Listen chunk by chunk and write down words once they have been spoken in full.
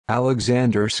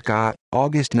Alexander Scott,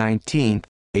 August 19,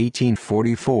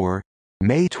 1844,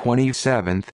 May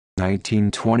 27,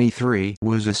 1923,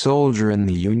 was a soldier in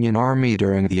the Union Army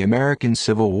during the American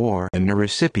Civil War and a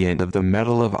recipient of the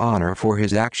Medal of Honor for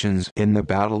his actions in the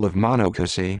Battle of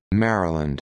Monocacy,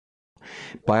 Maryland.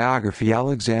 Biography: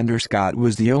 Alexander Scott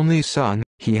was the only son.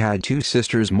 He had two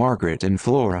sisters, Margaret and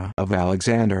Flora, of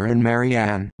Alexander and Mary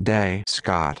Ann Day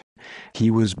Scott. He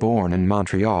was born in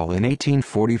Montreal in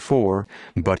 1844,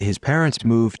 but his parents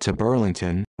moved to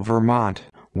Burlington, Vermont,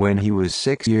 when he was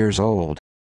 6 years old.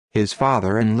 His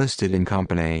father enlisted in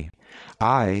Company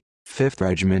I, 5th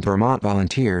Regiment Vermont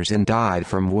Volunteers and died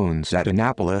from wounds at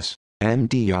Annapolis,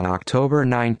 MD on October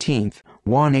 19,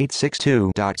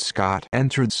 1862. Scott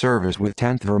entered service with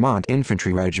 10th Vermont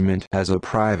Infantry Regiment as a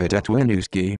private at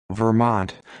Winooski,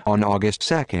 Vermont, on August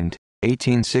 2,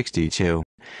 1862.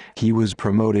 He was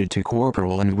promoted to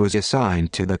corporal and was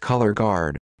assigned to the Color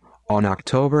Guard. On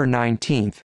October 19,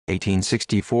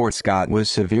 1864, Scott was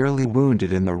severely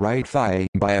wounded in the right thigh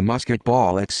by a musket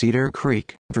ball at Cedar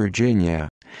Creek, Virginia.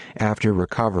 After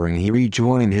recovering, he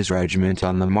rejoined his regiment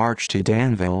on the march to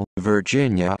Danville,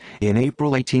 Virginia, in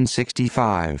April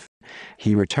 1865.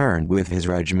 He returned with his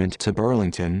regiment to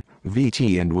Burlington,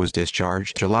 VT, and was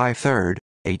discharged July 3,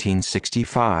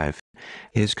 1865.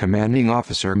 His commanding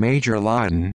officer, Major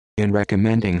Lydon, in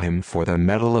recommending him for the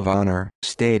Medal of Honor,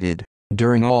 stated,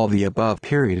 "During all the above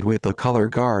period with the Color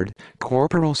Guard,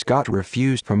 Corporal Scott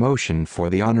refused promotion for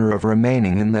the honor of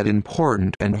remaining in that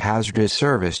important and hazardous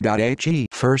service." He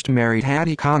first married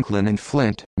Hattie Conklin in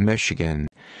Flint, Michigan.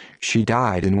 She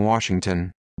died in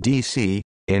Washington, D.C.,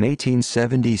 in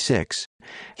 1876.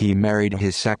 He married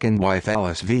his second wife,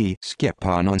 Alice V.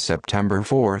 Skippon, on September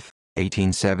 4,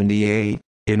 1878,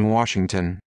 in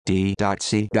Washington,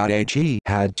 D.C. He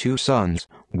had two sons,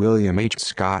 William H.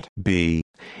 Scott B.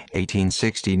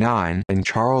 1869, and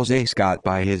Charles A. Scott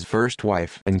by his first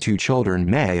wife, and two children,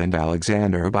 May and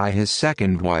Alexander, by his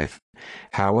second wife.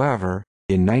 However,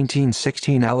 in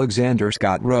 1916 Alexander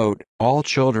Scott wrote, "All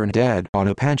children dead" on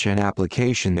a pension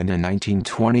application, and in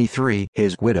 1923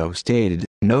 his widow stated,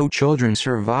 "No children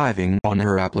surviving" on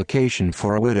her application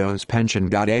for a widow's pension.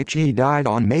 He died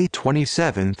on May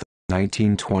 27,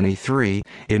 1923,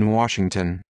 in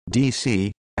Washington,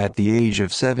 D.C., at the age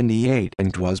of 78,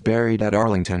 and was buried at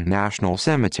Arlington National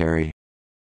Cemetery.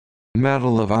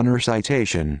 Medal of Honor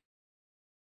citation.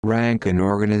 Rank and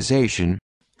organization: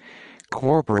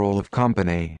 Corporal of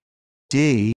Company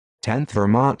D, 10th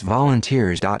Vermont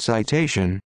Volunteers.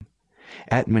 Citation: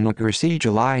 At Monocacy,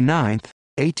 July 9,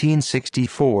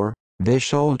 1864, this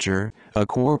soldier, a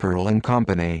corporal in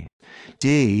Company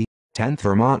D, 10th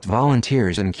Vermont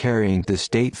Volunteers, and carrying the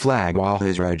state flag while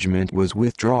his regiment was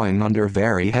withdrawing under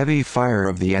very heavy fire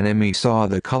of the enemy, saw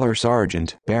the color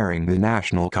sergeant bearing the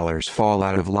national colors fall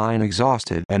out of line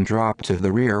exhausted and drop to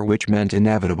the rear, which meant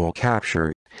inevitable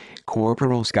capture.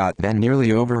 Corporal Scott, then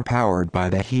nearly overpowered by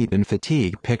the heat and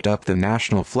fatigue, picked up the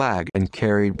national flag and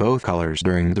carried both colors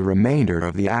during the remainder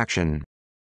of the action.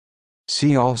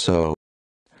 See also: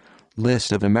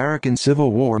 List of American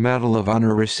Civil War Medal of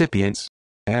Honor recipients,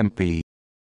 MP.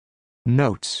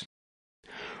 Notes.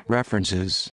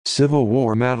 References: Civil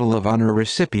War Medal of Honor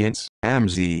recipients,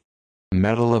 AMZ.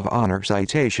 Medal of Honor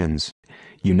citations: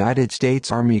 United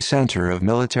States Army Center of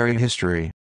Military History.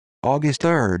 August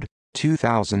 3,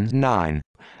 2009.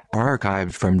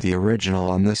 Archived from the original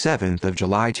on the 7th of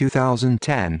July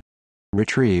 2010.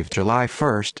 Retrieved July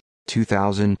 1,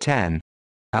 2010.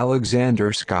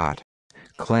 Alexander Scott.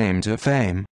 Claim to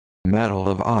Fame. Medal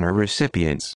of Honor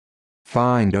recipients.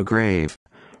 Find a grave.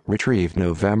 Retrieved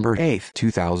November 8,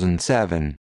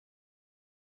 2007.